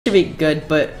should be good,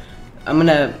 but I'm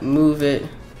gonna move it.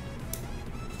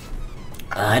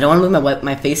 I don't want to move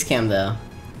my face cam though.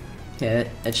 Yeah,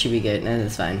 that should be good. No,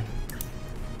 that's fine.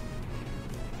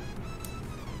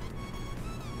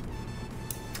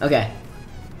 Okay,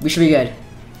 we should be good.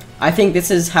 I think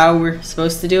this is how we're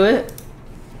supposed to do it.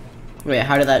 Wait,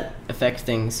 how did that affect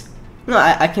things? No,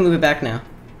 I can move it back now.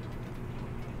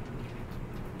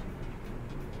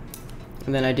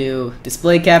 And then I do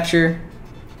display capture.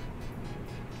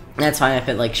 That's fine if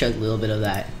it like shows a little bit of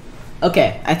that.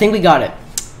 Okay, I think we got it.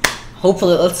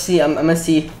 Hopefully, let's see. I'm gonna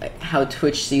see how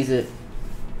Twitch sees it.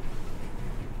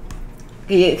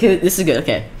 Okay, this is good.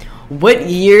 Okay, what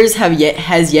years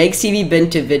has Yegstv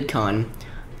been to VidCon?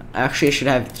 Actually, I should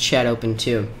have the chat open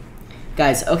too,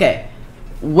 guys. Okay,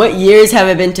 what years have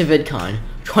I been to VidCon?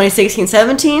 2016,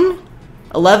 17,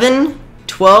 11,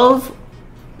 12,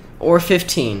 or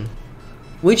 15?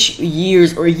 Which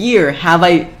years or year have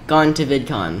I gone to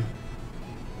VidCon?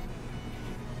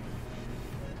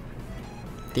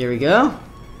 There we go.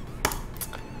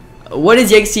 What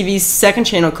is Yegstv's second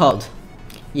channel called?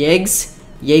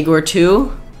 Yegor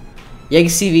 2?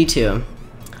 Yegstv 2.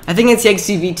 I think it's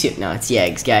Yegstv 2. No, it's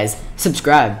Yegs, guys.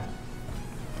 Subscribe.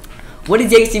 What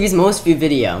is Yegstv's most viewed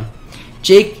video?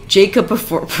 Jacob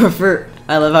prefer.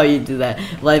 I love how you do that.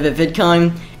 Live at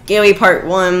VidCon. Gateway Part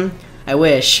 1. I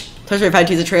wish. Toy Story 5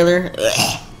 teaser trailer.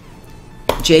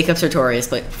 Jacob Sartorius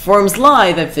performs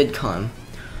live at VidCon.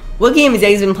 What game has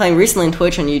Yegs been playing recently on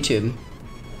Twitch on YouTube?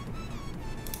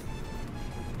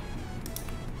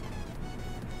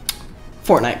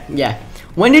 Fortnite, yeah.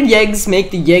 When did Yegs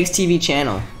make the Yegstv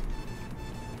channel?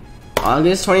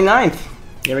 August 29th.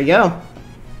 There we go.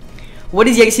 What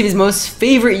is Yegstv's most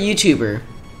favorite YouTuber?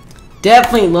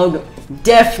 Definitely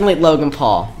Logan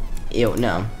Paul. Ew,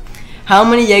 no. How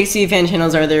many Yegstv fan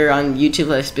channels are there on YouTube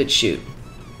Let's BitChute?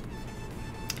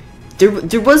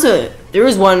 There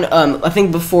was one I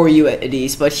think before you at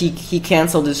Edis, but he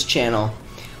canceled his channel.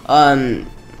 Well,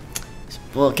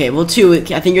 okay, well two.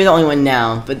 I think you're the only one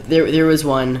now, but there was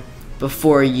one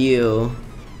before you.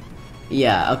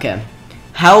 Yeah, okay.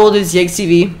 How old is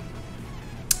Yegstv?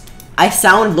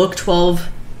 I look 12.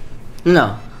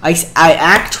 No, I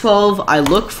act 12. I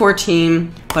look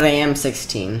 14, but I am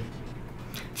 16.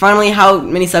 Finally, how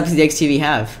many subs does Yegstv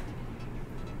have?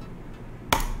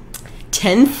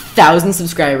 10,000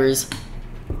 subscribers.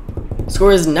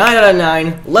 Score is 9 out of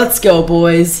 9. Let's go,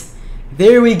 boys.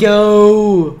 There we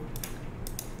go.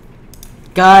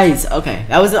 Guys, okay.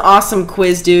 That was an awesome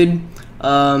quiz, dude.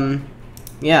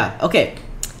 Yeah, okay.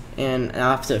 And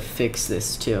I'll have to fix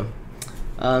this, too.